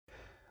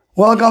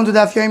Welcome to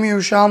Daf Yomi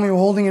Yerushalmi. We're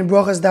holding in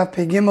Berachos Daf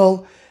Pei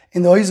Gimel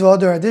in the Oiz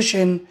V'Adar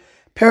edition,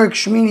 Perik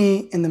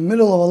Shmini in the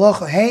middle of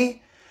Halacha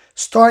Hey,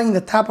 starting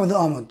the top of the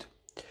Amud.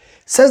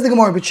 Says the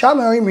Gemara,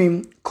 B'Shama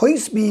Oimrim,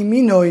 Kois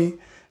B'Yiminoi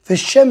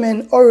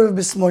V'Shemen Orev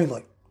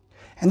B'Smoiloi.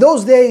 In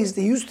those days,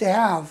 they used to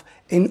have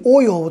an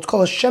oil, what's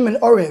called a Shemen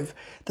Orev,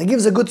 that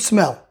gives a good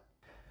smell.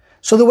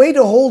 So the way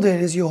to hold it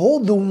is you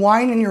hold the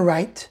wine in your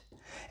right,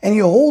 and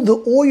you hold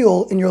the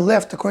oil in your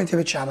left, according to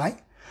B'Shamai.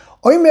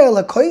 He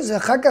says a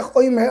bracha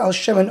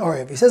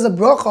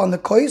on the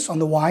kois, on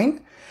the wine,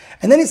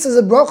 and then he says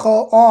a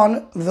bracha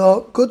on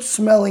the good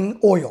smelling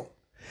oil.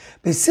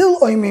 The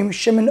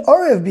shemen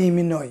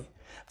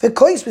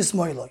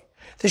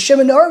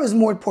arev is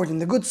more important,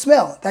 the good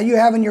smell that you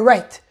have in your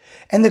right,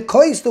 and the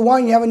kois, the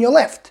wine you have in your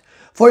left.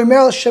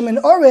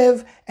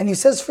 And he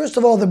says first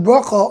of all the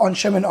bracha on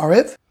shemen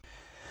arev,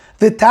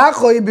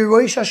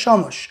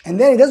 and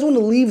then he doesn't want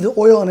to leave the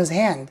oil in his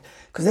hand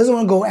because he doesn't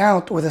want to go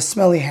out with a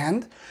smelly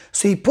hand.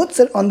 So he puts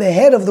it on the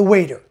head of the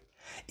waiter.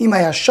 But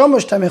if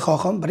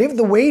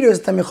the waiter is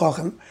Tamei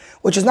Chacham,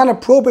 which is not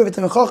appropriate for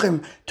Tamei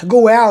Chacham to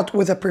go out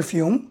with a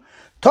perfume,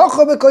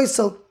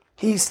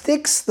 he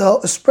spreads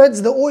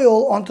the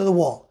oil onto the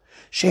wall.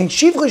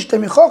 It's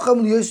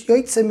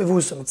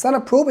not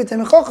appropriate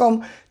Tamei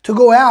Chacham to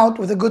go out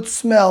with a good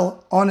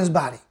smell on his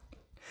body.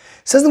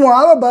 Says the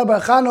Moral.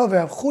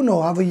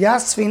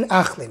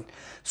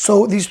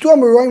 So these two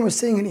Amoraim were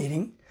sitting and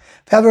eating.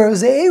 Rav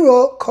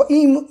Ze'ero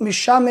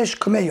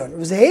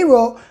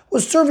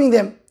was serving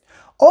them.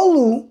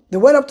 Olu, they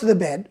went up to the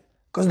bed,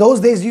 because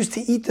those days used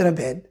to eat in a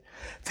bed.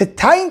 It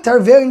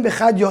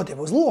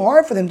was a little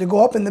hard for them to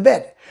go up in the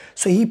bed.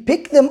 So he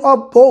picked them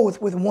up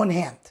both with one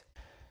hand.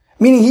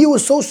 Meaning he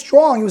was so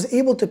strong, he was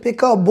able to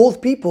pick up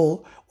both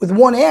people with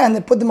one hand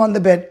and put them on the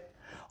bed.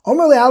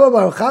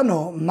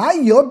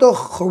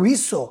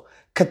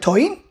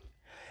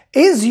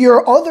 Is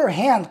your other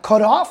hand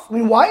cut off? I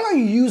mean, why are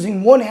you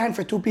using one hand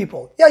for two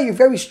people? Yeah, you're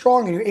very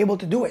strong and you're able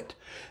to do it.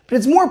 But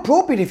it's more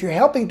appropriate if you're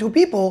helping two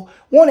people,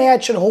 one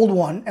hand should hold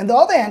one and the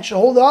other hand should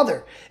hold the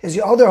other. Is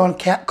your other hand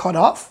cut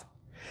off?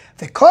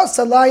 His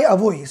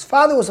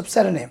father was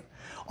upset at him.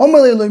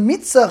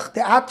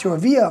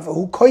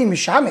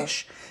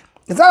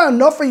 It's not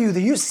enough for you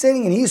that you're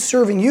sitting and he's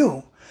serving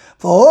you.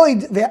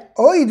 And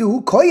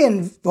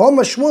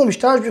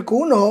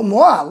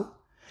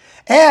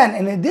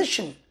in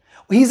addition,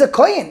 he's a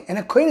kohen, and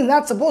a kohen is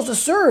not supposed to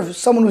serve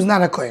someone who's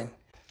not a kohen.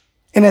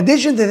 In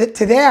addition to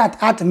that,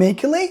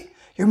 atamekele,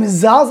 you're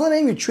mizalzel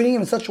him, you're treating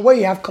him in such a way,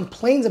 you have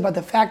complaints about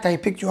the fact that he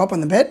picked you up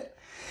on the bed.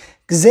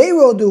 I'm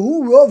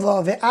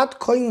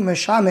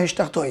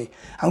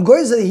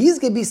going to say he's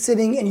going to be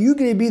sitting, and you're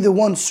going to be the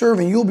one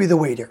serving, you'll be the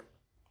waiter.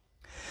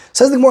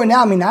 Says the Gemara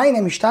now,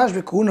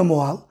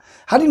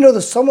 how do you know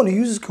that someone who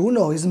uses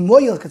kahuna is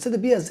moyel, considered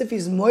to be as if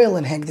he's moyel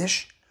in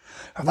Hegdish?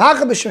 It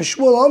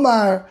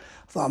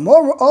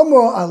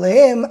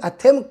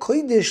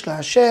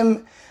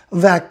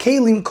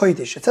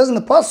says in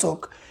the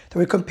pasuk that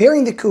we're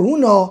comparing the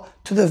kahuna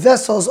to the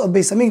vessels of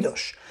Beis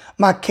Hamikdash.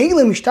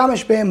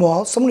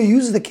 Someone who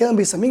uses the kelim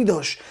Beis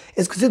Hamikdash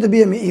is considered to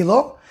be a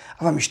me'ilo.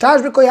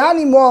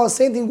 The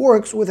same thing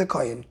works with a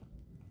kohen.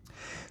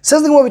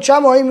 Says the Gemara,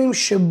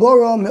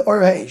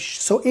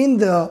 so in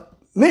the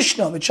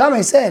Mishnah,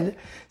 B'Shamai said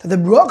that the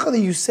bracha that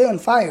you say on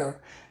fire,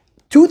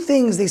 two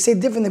things they say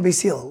different than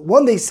Beis Hillel.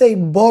 One, they say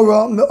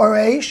bora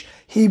me'oreish,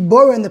 he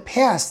bora in the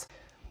past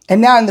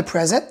and now in the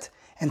present.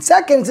 And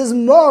second, it says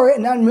more,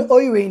 not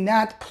me'oire,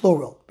 not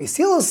plural. Beis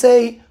Hillel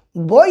say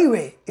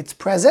boire, it's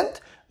present,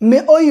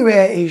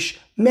 me'oireish,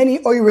 many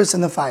oiris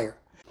in the fire.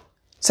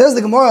 Says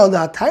the Gemara,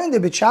 according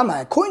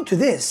to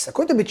this,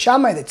 according to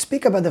B'Shamai that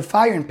speak about the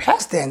fire in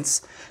past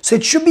tense, so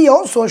it should be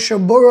also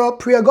shabora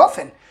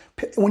priyagofen.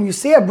 When you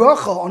say a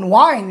bracha on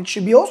wine, it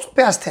should be also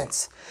past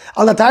tense.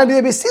 According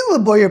to Beis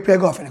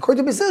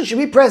Hillel, it should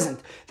be present.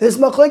 This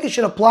machlokes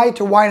should apply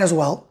to wine as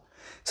well.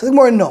 So the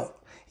Gemara, no.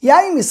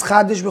 Yain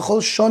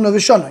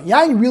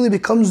really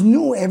becomes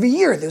new every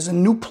year. There's a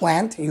new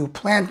plant, you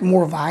plant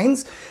more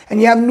vines, and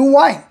you have new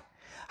wine.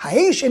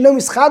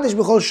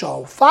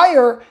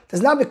 Fire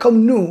does not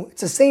become new,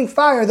 it's the same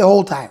fire the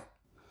whole time.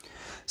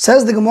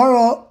 Says the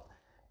Gemara,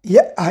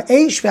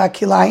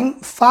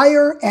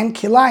 fire and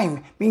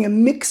kilaim, being a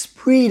mixed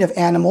breed of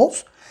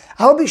animals,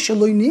 even though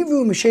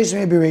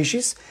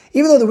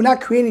they were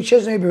not creating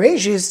Sheshes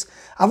Berachos,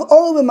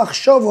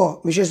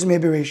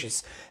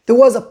 there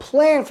was a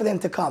plan for them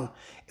to come.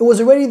 It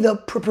was already the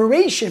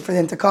preparation for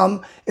them to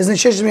come is in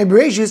Sheshes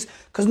Berachos,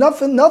 because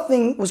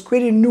nothing was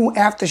created new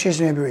after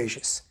Sheshes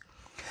Berachos.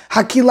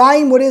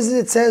 Hakilaim, what is it?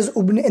 It says in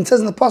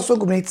the pasuk,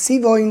 Ubnei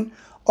Tzivoin,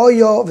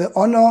 Oyo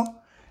ve'Ono.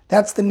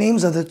 That's the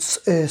names of the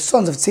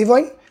sons of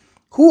Tzivoin.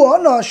 Hu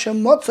Ono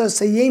shemotza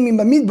seyemim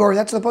b'midbar.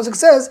 That's what the pasuk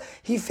says.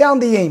 He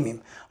found the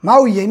yemim.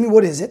 Ma'u yemim.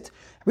 What is it?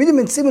 Read them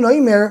in Tzivon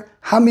Oimer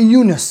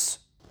Hamiyunas.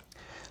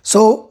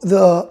 So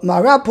the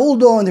Marab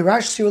Puldo and the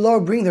Rashi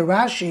Sirullah bring the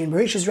Rashi, and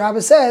Bereshis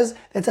Rabbah says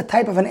that's a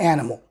type of an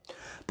animal.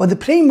 But the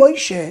Pnei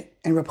Moshe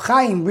and Reb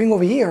Chaim bring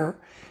over here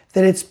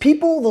that it's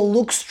people that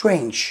look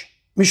strange.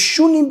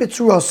 mishunim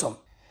betzurosam.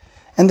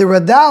 And the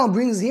Radal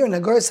brings here in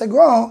Agar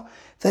Sagra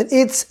that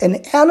it's an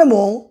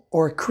animal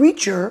or a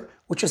creature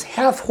which is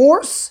half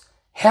horse,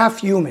 half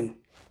human.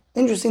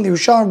 Interesting, the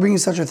Yerushalmi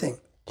brings such a thing.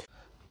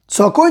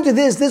 So according to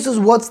this is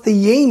what's the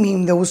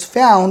yemim that was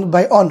found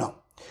by Ono.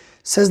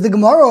 Says the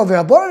Gemara of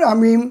Rabbanan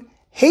Amrim,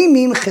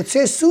 Heimim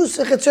chetzer sus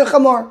chetzer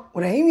chamar.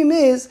 What a heimim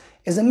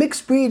is a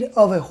mixed breed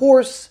of a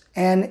horse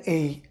and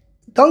a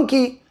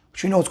donkey,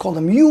 which you know it's called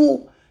a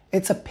mule.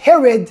 It's a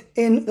pered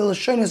in the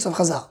Lashonos of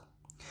Chazal.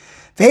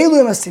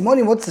 Ve'elu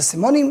simonim. What's the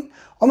simonim?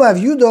 Omer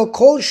Yudo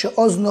kol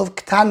she'oznov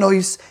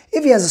ktanois.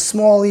 If he has a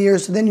small ear,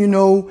 so then you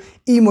know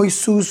imoy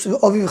sus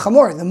aviv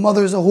chamor. The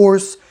mother is a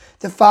horse,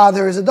 the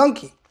father is a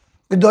donkey.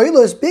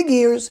 Gedoylo is big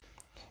ears.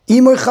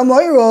 Imoy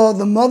chamoiro.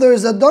 The mother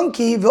is a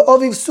donkey.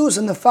 Ve'aviv sus,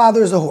 and the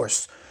father is a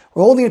horse.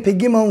 We're holding a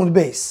pegimon with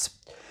base.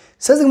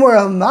 Says the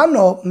Gemara,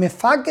 Mano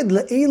mefaked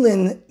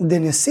le'elin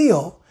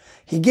denesio.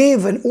 He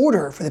gave an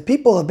order for the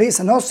people of Beis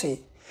Hanosi.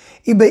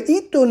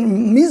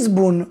 Ibeitun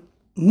mizbun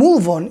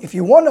mulvon. If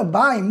you want to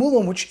buy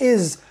mulvon, which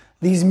is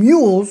these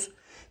mules,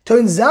 to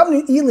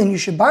zavnu elin, you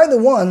should buy the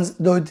ones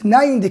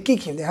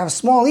that they have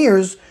small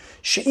ears.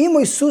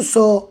 She'imoy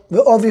suso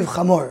ve'oviv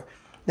chamor.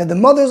 That the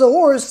mother is a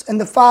horse and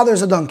the father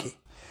is a donkey.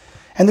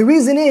 And the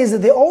reason is that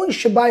they always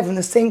should buy from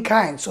the same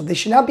kind. So they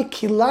should not be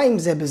kilaim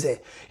zebezeh.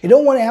 You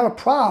don't want to have a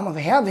problem of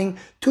having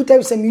two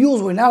types of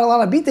mules where not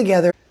allowed to be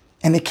together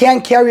and they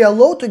can't carry a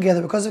load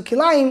together because of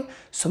kilaim.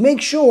 So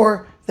make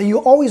sure that you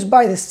always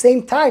buy the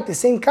same type, the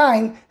same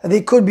kind, that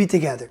they could be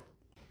together.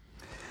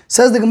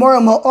 Says the Gemara,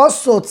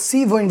 Ma'asot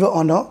tzivon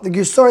ve'ono. The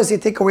Gesaras here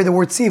take away the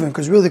word tzivon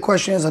because really the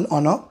question is an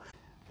ono.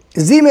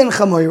 Zimen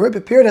chamoyre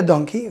prepared a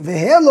donkey.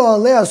 Vehelo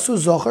alea su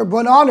zocher,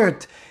 but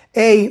honored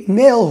a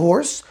male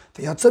horse.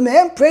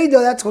 V'yatzamehem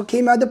preido. That's what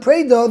came out of the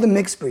preido, the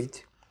mixed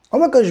breed.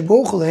 Omakash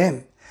boch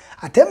lehem.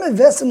 Atem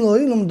evesim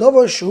lo'ilum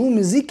dover shu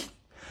mizik.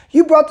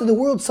 You brought to the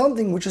world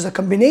something which is a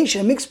combination,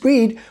 a mixed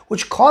breed,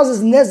 which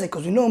causes nezek,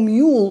 because we know a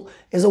mule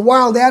is a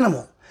wild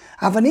animal.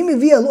 I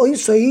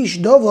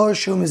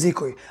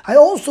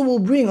also will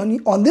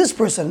bring on this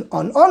person,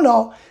 on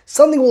Ono,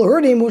 something will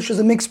hurt him, which is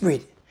a mixed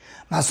breed.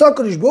 Baruch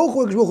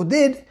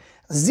did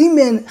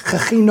Zimen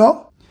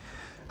Chachino.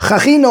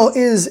 Chachino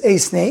is a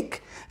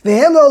snake.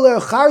 Vehelo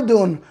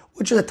Chardon,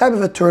 which is a type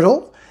of a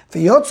turtle.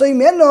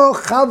 Veyotzoimeno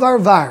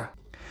Chavarvar,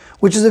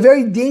 which is a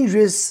very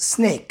dangerous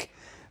snake.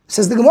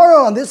 Says the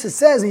Gemara on this, it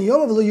says,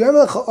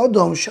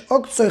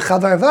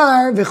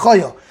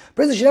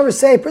 person should never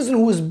say, a person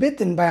who was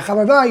bitten by a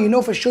chavarvar, you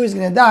know for sure he's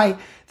going to die.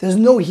 There's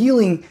no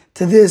healing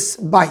to this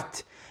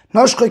bite.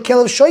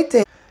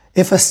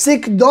 If a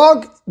sick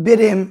dog bit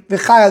him,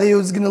 he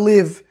was going to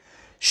live.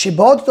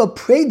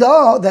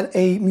 That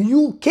a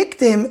mule kicked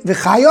him,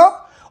 as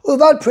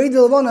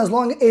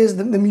long as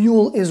the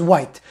mule is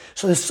white.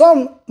 So there's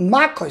some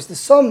makos, there's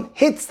some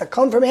hits that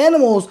come from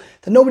animals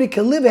that nobody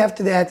can live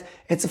after that.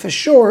 It's for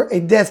sure a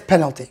death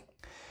penalty.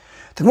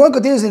 The Gemara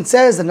continues and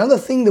says another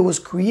thing that was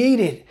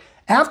created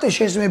after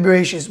Yerushalmi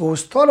Berachos, what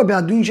was taught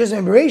about doing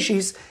Yerushalmi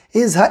Berachos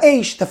is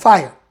ha'esh, the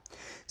fire.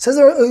 It says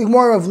the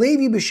Gemara of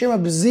Levi b'Shem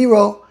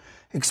Abziro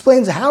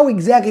explains how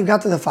exactly we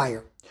got to the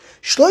fire.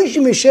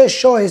 Shloishim Yeshesh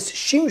Shoes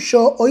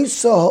Shimsho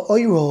Oiso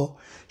Oiro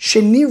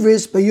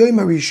Shenivris B'Yom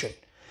Harishon.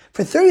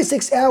 For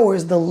 36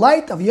 hours, the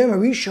light of Yom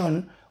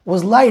Harishon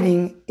was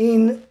lighting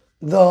in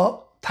the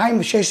time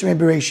of Yerushalmi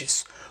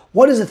Berachos.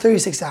 What is the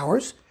 36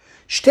 hours?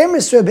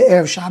 12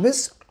 be'erev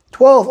Shabbos,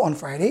 12 on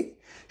Friday.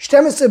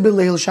 12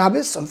 b'leil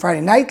Shabbos, on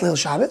Friday night, Leil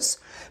Shabbos.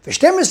 12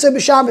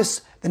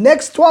 b'Shabbos, the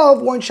next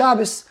 12 were on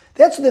Shabbos.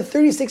 That's the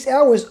 36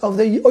 hours of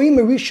the Yom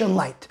Harishon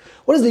light.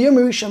 What is the Yom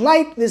Harishon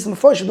light? This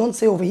Mefarshim don't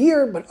say over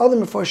here, but other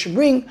Mefarshim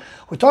bring.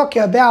 We're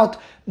talking about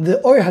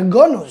the Or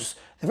Hagonus,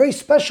 the very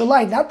special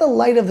light, not the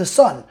light of the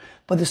sun,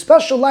 but the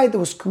special light that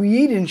was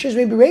created in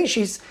Yerushalmi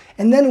Berachos,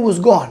 and then it was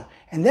gone.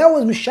 And that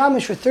was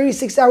Mishamish for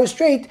 36 hours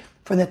straight,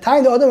 from the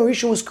time the Adam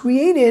Harishon was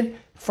created,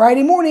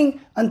 Friday morning,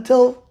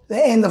 until the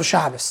end of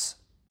Shabbos.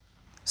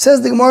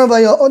 Says the Gemara,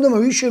 Adam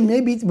Harishon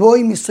maybe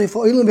boy misoifa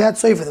oilim behat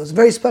soifa. There was a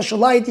very special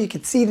light, you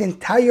could see the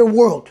entire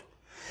world.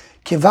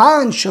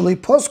 Kivan shaloi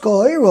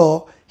posko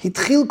oiro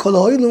hitchil kol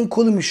oilim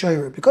kulim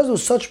mishoyer. Because it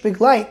was such big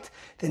light,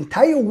 the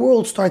entire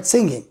world started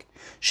singing.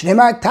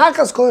 Shneimar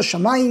tachas kol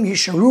shamayim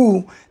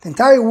yisharu. The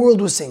entire world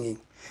was singing.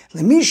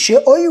 Lemi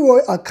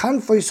she'oiro al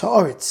kanfois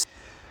haaretz.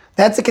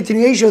 That's a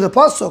continuation of the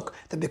pasuk,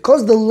 that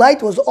because the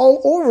light was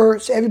all over,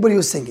 so everybody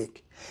was singing.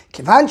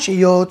 Once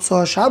Shabbos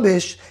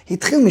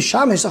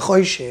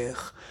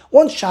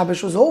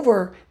was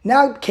over,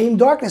 now came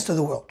darkness to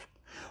the world.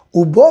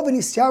 Adam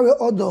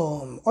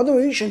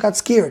Harishon got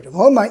scared.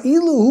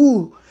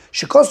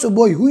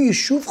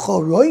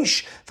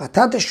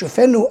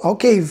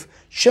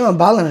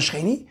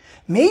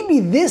 Maybe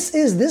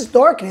this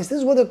darkness, this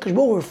is what the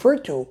Kishbo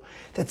referred to,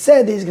 that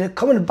said that he's going to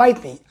come and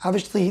bite me.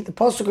 Obviously, the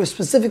pasuk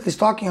specifically is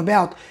talking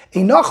about a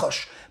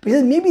nachash, but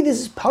maybe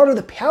this is part of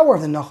the power of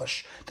the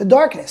nachash, the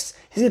darkness.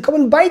 He's going to come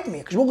and bite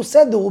me. Kishbo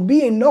said there will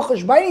be a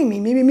nachash biting me.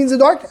 Maybe it means the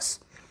darkness.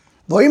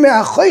 Maybe the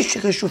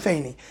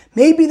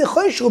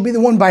chosh will be the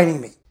one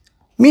biting me.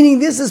 Meaning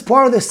this is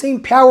part of the same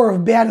power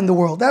of bad in the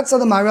world. That's how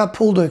the Maharal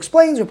Puldo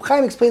explains. Reb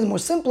Chaim explains it more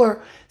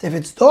simpler, that if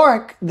it's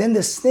dark, then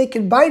the snake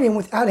can bite him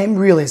without him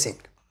realizing.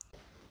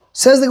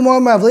 Says the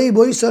Gemara, Baruch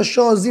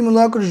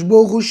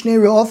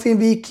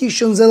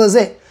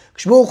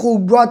Hu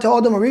brought to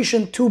Adam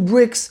Arishan 2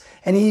 bricks,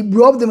 and he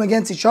rubbed them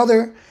against each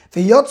other.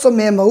 Came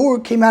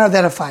out of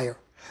that a fire.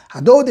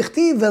 In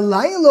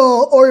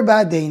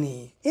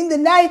the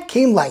night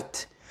came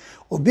light.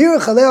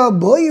 Baruch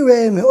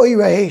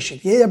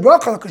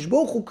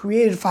Hu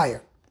created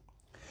fire.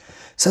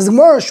 Says the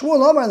Gemara,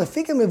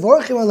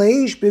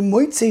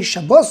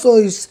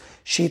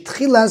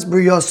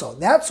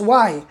 that's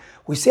why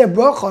we say a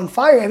bracha on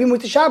fire every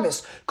Motzei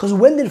Shabbos. Because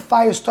when did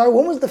fire start?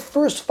 When was the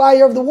first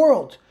fire of the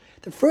world?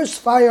 The first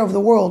fire of the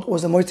world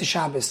was the Motzei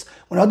Shabbos,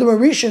 when Adam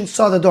Arishan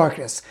saw the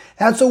darkness.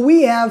 That's why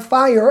we have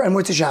fire on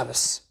Motzei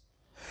Shabbos.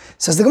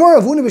 Says the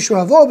Gemara,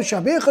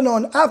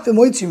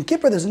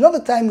 there's another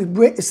time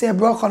we say a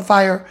bracha on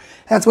fire.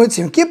 That's Motzei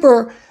Yom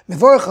Kippur.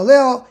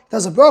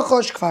 Does a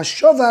bracha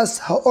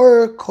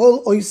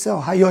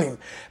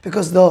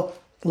because the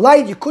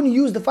light, you couldn't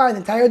use the fire the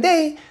entire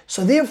day,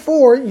 so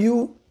therefore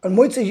you on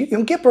Motzei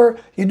Yom Kippur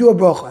you do a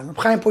bracha. And Reb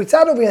Chaim points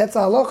out over here that's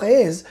the halacha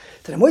is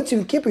that on Motzei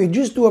Yom Kippur you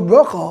just do a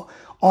bracha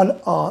on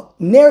a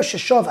ner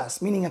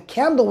sheshavas, meaning a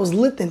candle was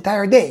lit the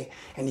entire day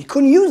and you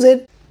couldn't use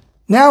it.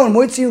 Now in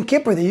Motzei Yom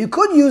Kippur that you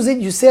could use it,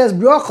 you say as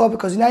bracha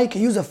because now you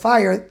can use a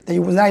fire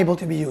that was not able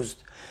to be used.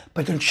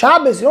 But on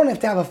Shabbos you don't have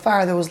to have a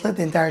fire that was lit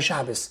the entire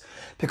Shabbos.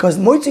 Because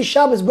Motzei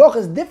Shabbos bracha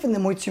is different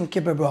than Motzei Yom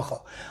Kippur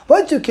bracha.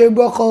 Motzei Yom Kippur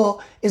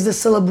bracha is the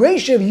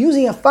celebration of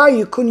using a fire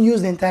you couldn't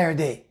use the entire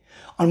day.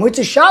 On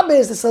Motzei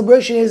Shabbos, the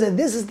celebration is that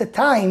this is the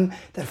time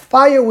that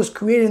fire was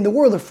created in the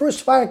world. The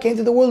first fire came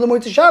to the world on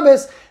Motzei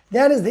Shabbos.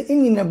 That is the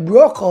Indian of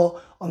bracha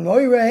on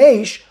Moira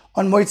Eish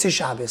on Motzei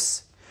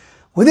Shabbos.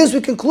 With this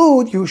we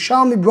conclude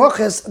Yerushalmi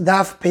Berachos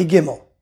Daf Pei Gimel.